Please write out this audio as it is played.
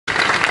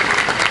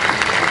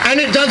And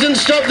it doesn't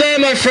stop there,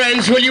 my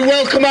friends. Will you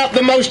welcome up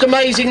the most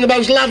amazing, the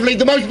most lovely,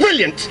 the most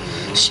brilliant,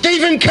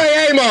 Stephen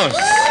K Amos.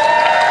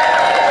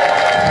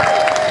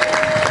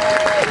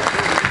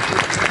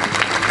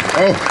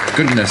 Oh,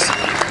 goodness.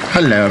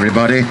 Hello,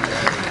 everybody.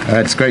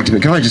 It's great to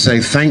be. Can I just say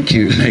thank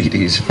you,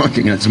 ladies?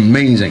 Fucking, that's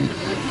amazing.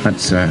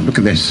 That's, look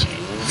at this.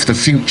 It's the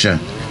future.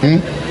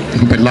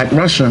 A bit like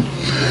Russia.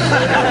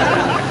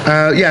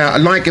 Yeah,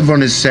 like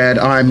everyone has said,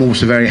 I'm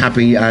also very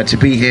happy to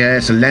be here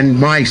to lend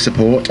my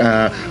support.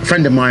 A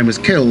friend of mine was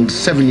killed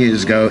 7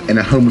 years ago in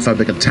a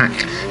homophobic attack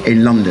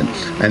in London,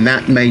 and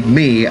that made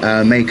me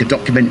make a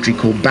documentary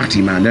called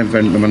Batty Man.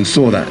 Everyone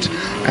saw that,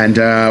 and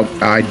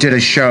I did a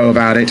show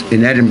about it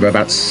in Edinburgh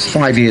about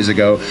 5 years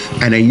ago,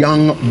 and a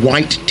young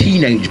white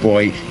teenage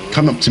boy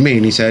come up to me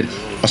and he said,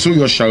 I saw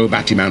your show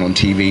Batty Man on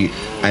TV,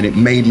 and it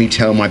made me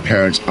tell my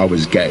parents I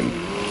was gay.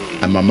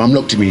 And my mum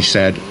looked at me and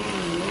said,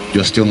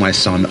 you're still my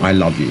son, I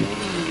love you.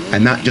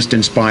 And that just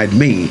inspired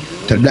me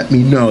to let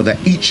me know that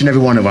each and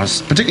every one of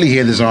us, particularly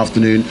here this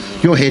afternoon,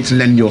 you're here to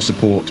lend your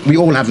support. We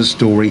all have a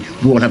story,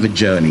 we all have a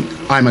journey.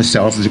 I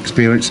myself have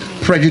experienced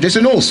prejudice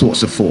in all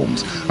sorts of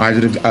forms. I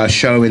did a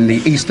show in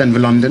the East End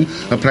of London,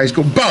 a place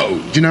called Bow.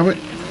 Do you know it?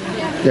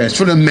 Yeah, it's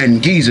full of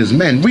men, geezers,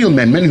 men, real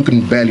men who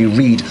can barely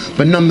read,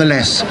 but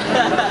nonetheless,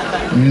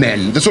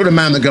 men. The sort of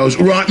man that goes,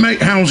 right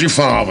mate, how's your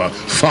father?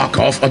 Fuck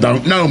off, I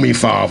don't know me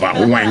father,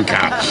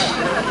 wanker.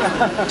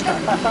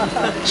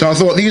 So I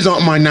thought, these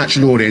aren't my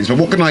natural audience, but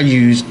what can I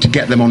use to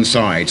get them on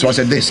side? So I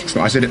said this,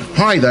 I said,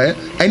 hi there,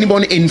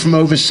 anyone in from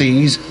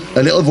overseas?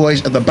 A little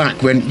voice at the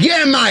back went,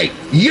 yeah mate,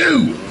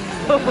 you!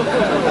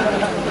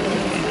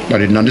 I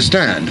didn't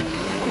understand.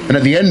 And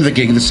at the end of the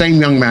gig, the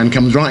same young man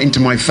comes right into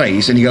my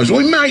face and he goes,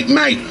 oi mate,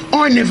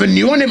 I never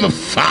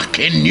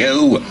fucking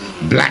knew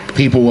black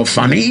people were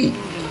funny.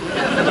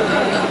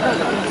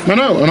 I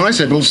know, and I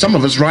said, well, some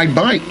of us ride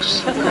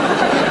bikes,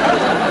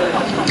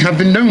 have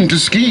been known to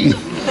ski,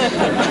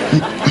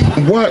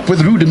 work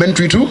with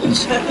rudimentary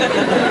tools.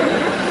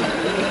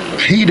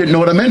 He didn't know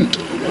what I meant.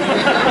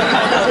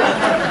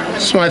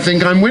 So I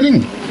think I'm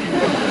winning.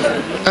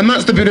 And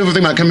that's the beautiful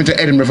thing about coming to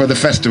Edinburgh for the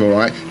festival,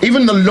 right?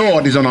 Even the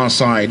Lord is on our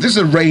side. This is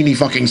a rainy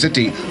fucking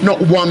city,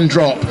 not one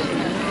drop.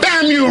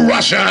 Damn you,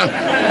 Russia!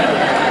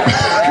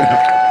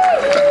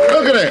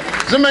 Look at it,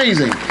 it's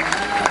amazing.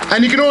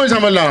 And you can always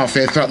have a laugh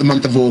here throughout the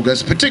month of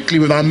August, particularly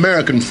with our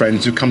American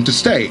friends who come to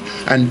stay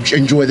and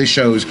enjoy the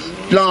shows.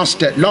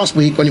 Last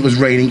week, when it was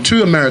raining,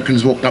 2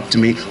 Americans walked up to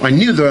me. I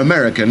knew they were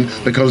American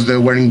because they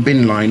were wearing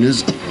bin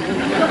liners.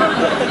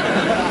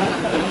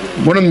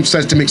 One of them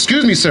says to me,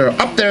 excuse me, sir,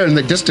 up there in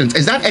the distance,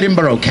 is that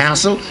Edinburgh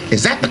Castle?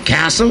 Is that the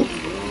castle?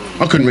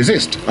 I couldn't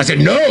resist. I said,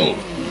 no,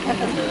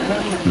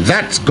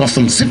 that's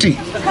Gotham City.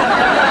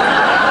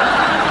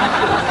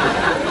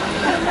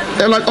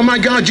 They're like, oh my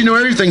God, you know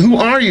everything. Who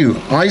are you?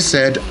 I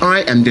said,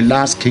 I am the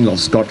last king of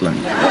Scotland.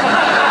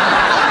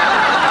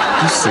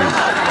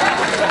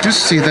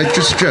 Just see, they're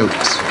just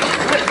jokes.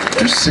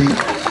 Just see.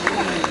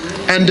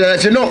 And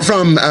if you're not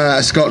from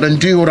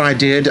Scotland, do what I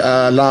did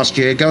last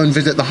year. Go and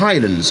visit the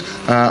Highlands,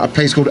 a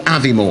place called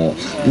Aviemore.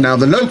 Now,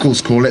 the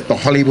locals call it the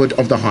Hollywood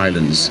of the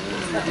Highlands.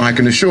 I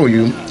can assure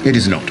you, it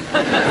is not.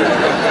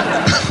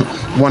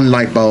 One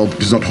light bulb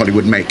does not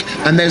Hollywood make.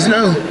 And there's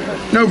no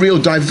real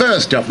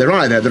diversity up there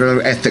either. There are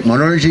no ethnic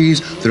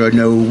minorities, there are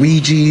no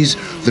Ouijas,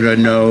 there are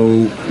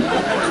no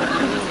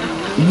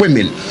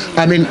women.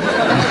 I mean,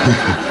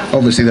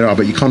 obviously there are,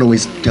 but you can't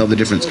always tell the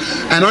difference.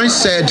 And I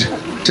said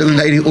to the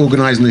lady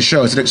organising the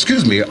show, I said,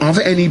 excuse me, are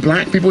there any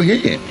black people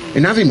here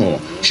in Aviemore?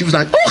 She was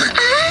like, oh,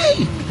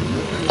 aye!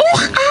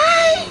 Oh,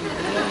 aye!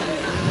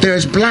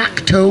 There's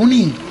Black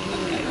Tony.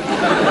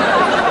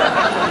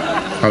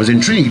 I was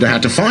intrigued. I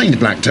had to find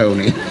Black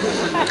Tony.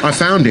 I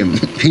found him.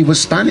 He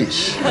was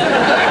Spanish.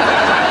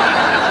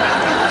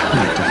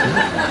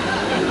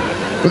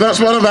 But that's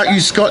what about you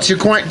Scots, you're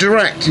quite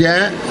direct,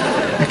 yeah?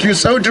 You're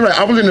so direct.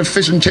 I was in a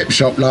fish and chip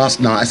shop last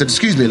night. I said,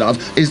 excuse me, love,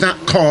 is that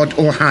cod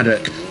or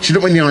haddock? She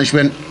looked me in the eye, she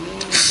went,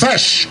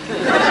 fish!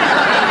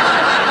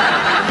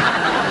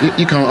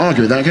 You can't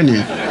argue with that, can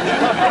you?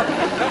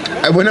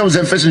 When I was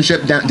at fish and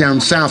chip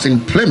down south in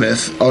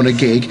Plymouth on a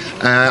gig,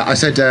 I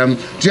said, do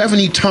you have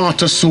any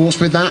tartar sauce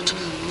with that?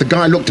 The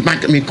guy looked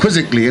back at me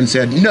quizzically and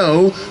said,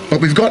 no,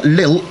 but we've got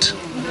lilt.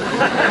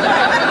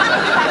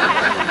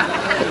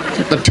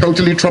 The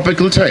totally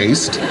tropical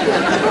taste.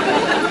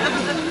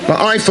 But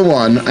I, for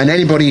one, and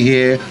anybody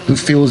here who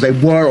feels they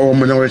were or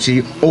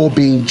minority or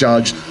being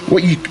judged,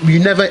 what you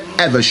never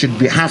ever should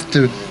have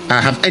to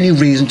have any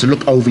reason to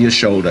look over your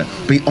shoulder.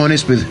 Be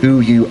honest with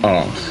who you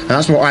are. And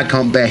that's why I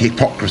can't bear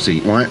hypocrisy,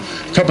 right?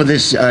 Top of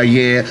this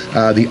year,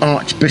 the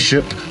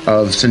Archbishop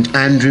of St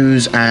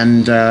Andrews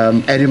and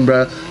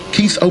Edinburgh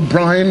Keith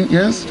O'Brien,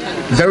 yes?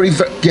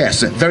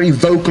 Very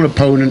vocal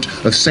opponent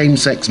of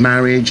same-sex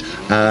marriage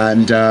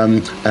and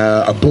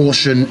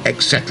abortion,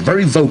 etc.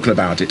 Very vocal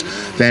about it.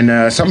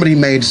 Then somebody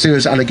made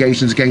serious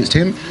allegations against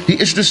him. He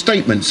issued a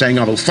statement saying,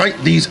 I will fight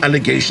these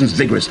allegations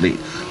vigorously.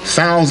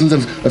 Thousands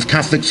of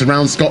Catholics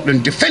around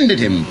Scotland defended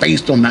him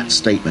based on that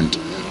statement.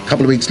 A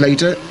couple of weeks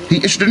later,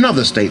 he issued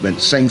another statement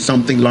saying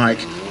something like,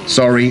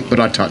 sorry, but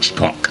I touched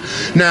cock.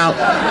 Now,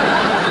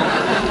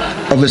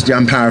 obviously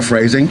I'm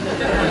paraphrasing,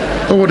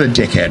 but what a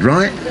dickhead,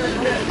 right?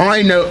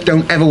 I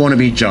don't ever want to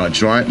be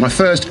judged, right? My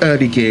first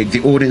early gig,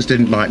 the audience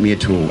didn't like me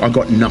at all. I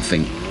got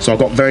nothing, so I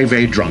got very,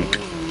 very drunk.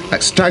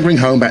 At staggering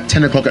home about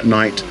 10 o'clock at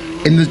night,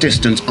 in the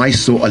distance, I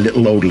saw a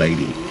little old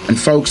lady. And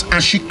folks,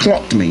 as she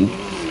clocked me,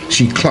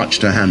 she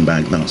clutched her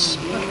handbag thus.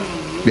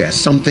 Yes,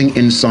 something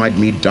inside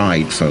me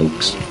died,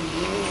 folks.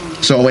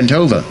 So I went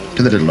over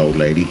to the little old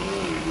lady,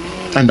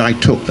 and I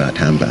took that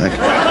handbag.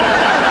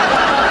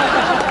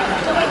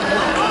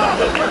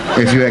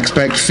 If you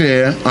expect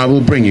fear, I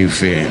will bring you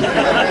fear.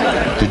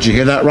 Did you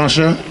hear that,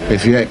 Russia?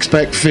 If you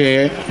expect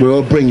fear, we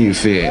will bring you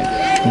fear.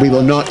 We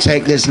will not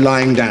take this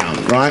lying down,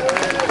 right?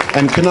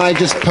 And can I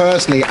just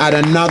personally add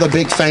another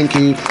big thank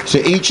you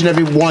to each and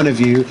every one of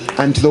you,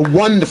 and to the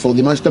wonderful,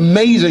 the most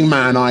amazing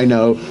man I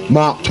know,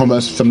 Mark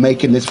Thomas, for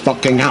making this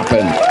fucking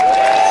happen.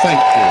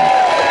 Thank you.